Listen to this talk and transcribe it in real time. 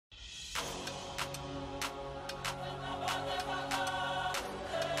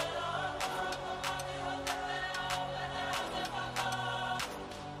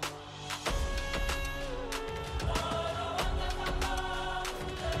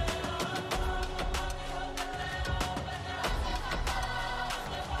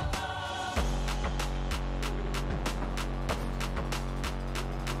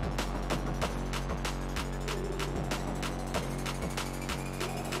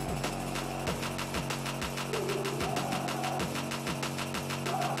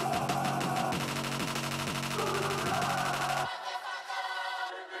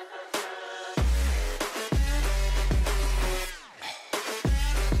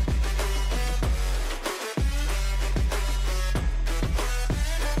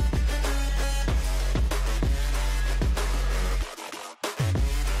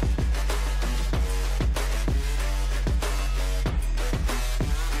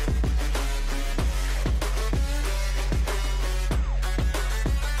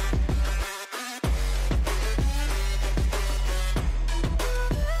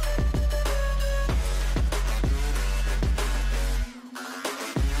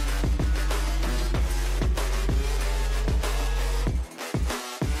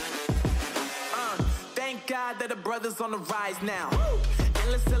the brothers on the rise now. Woo!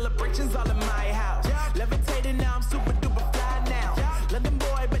 Endless celebrations all in my house. Yeah. Levitating now, I'm super duper fly now. Yeah. London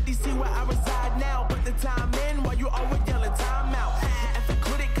boy, but DC where I reside now. Put the time in while you always yelling time out. And for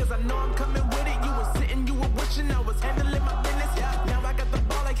quit it, cause I know I'm coming with it. You were sitting, you were wishing I was handling my business. Yeah. Now I got the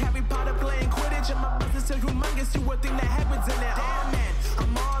ball like Harry Potter playing Quidditch. And my business is humongous, you would think that happens in there. Damn man,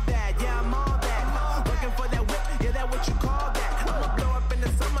 I'm all that, yeah, I'm all that. Working for that whip, yeah, that what you call that. I'ma blow up in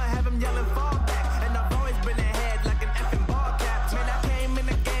the summer, have him yelling fall back. And I've always been ahead like an effing ball cap. Man, I came in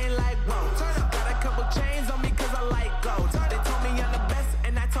the game like, whoa. Got a couple chains on me cause I like gold. They told me I'm the best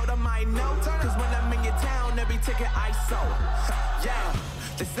and I told them I know. Cause when I'm in your town, every ticket I sold. Yeah,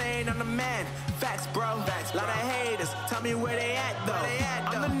 they saying I'm the man. Facts, bro. Facts, lot of haters. Tell me where they at though.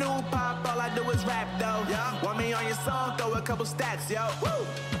 I'm the new pop, all I do is rap though. Yeah. Want me on your song, throw a couple stacks, yo. Woo!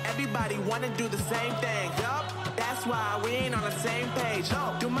 Everybody wanna do the same thing. Yup. That's why we ain't on the same page.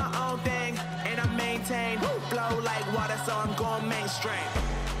 No. Do my own thing and I maintain. Woo! Flow like water, so I'm going mainstream.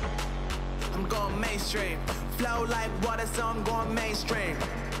 I'm going mainstream. Flow like water, so I'm going mainstream.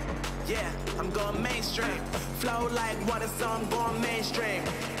 Yeah, I'm going mainstream. Flow like water, so I'm going mainstream.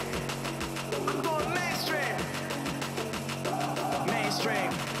 I'm going mainstream.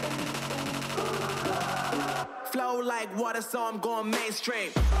 Mainstream. Flow like water, so I'm going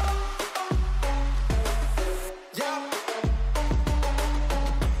mainstream. Yeah.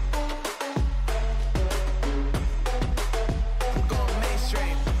 I'm going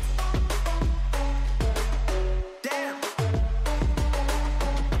mainstream. Damn.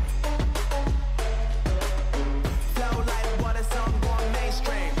 Flow like water, so I'm going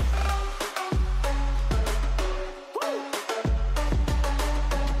mainstream.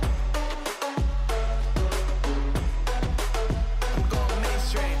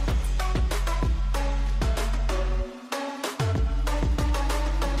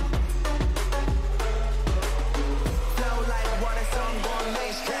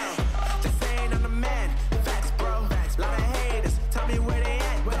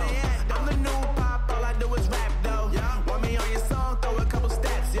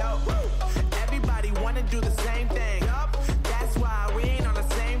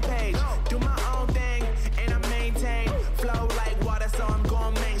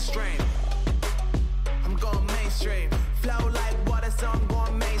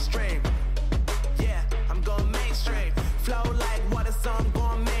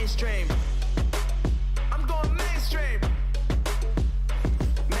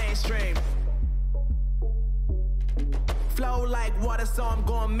 Flow like water, so I'm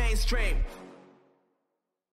going mainstream.